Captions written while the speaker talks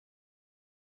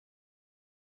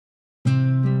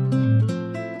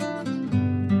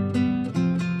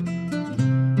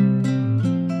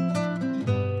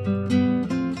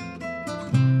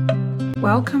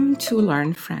Welcome to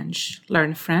Learn French.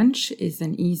 Learn French is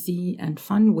an easy and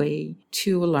fun way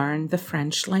to learn the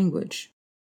French language.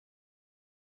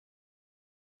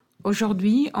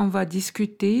 Aujourd'hui, on va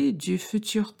discuter du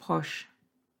futur proche.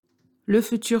 Le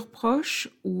futur proche,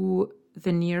 ou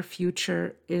the near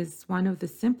future, is one of the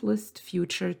simplest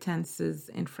future tenses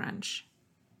in French.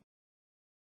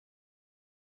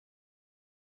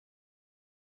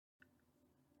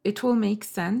 It will make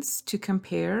sense to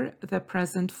compare the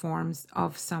present forms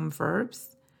of some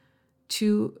verbs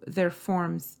to their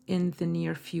forms in the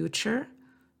near future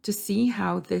to see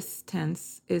how this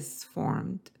tense is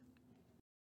formed.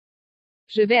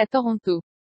 Je vais à Toronto.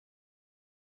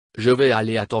 Je vais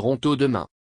aller à Toronto demain.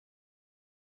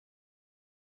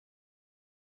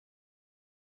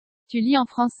 Tu lis en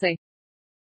français.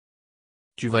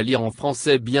 Tu vas lire en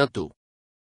français bientôt.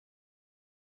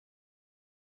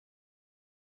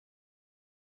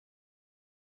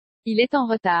 Il est en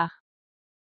retard.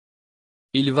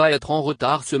 Il va être en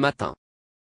retard ce matin.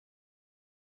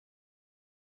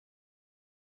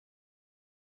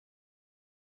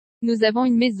 Nous avons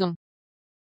une maison.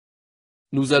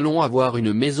 Nous allons avoir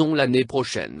une maison l'année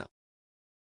prochaine.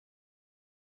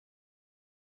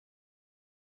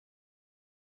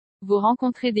 Vous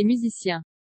rencontrez des musiciens.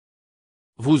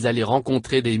 Vous allez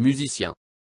rencontrer des musiciens.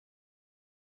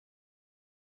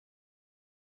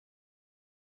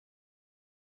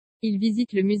 Ils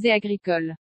visitent le musée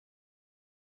agricole.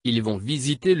 Ils vont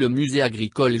visiter le musée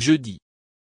agricole jeudi.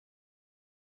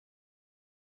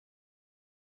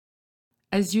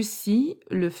 As you see,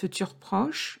 le futur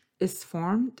proche is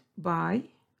formed by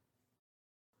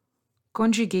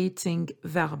conjugating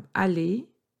verb aller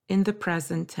in the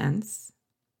present tense,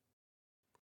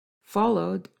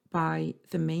 followed by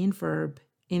the main verb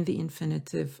in the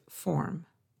infinitive form.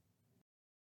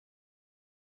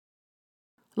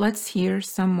 Let's hear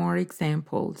some more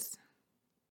examples.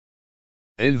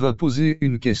 Elle va poser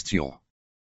une question.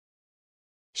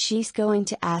 She's going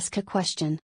to ask a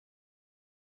question.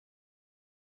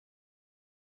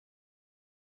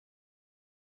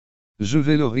 Je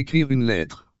vais leur écrire une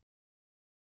lettre.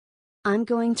 I'm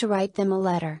going to write them a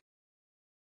letter.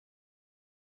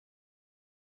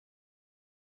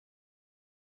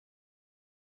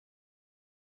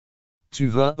 Tu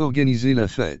vas organiser la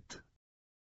fête.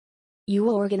 You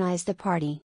will organize the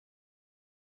party.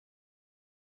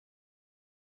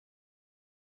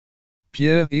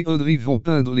 Pierre et Audrey vont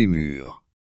peindre les murs.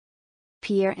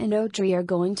 Pierre and Audrey are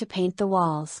going to paint the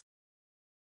walls.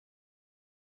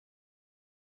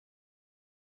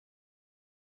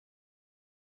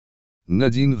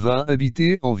 Nadine va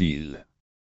habiter en ville.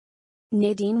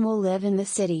 Nadine will live in the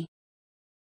city.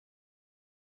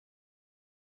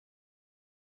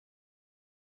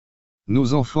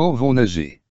 Nos enfants vont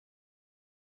nager.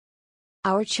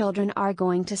 Our children are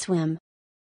going to swim.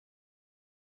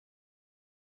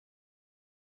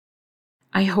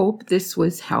 I hope this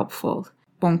was helpful.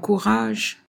 Bon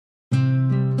courage!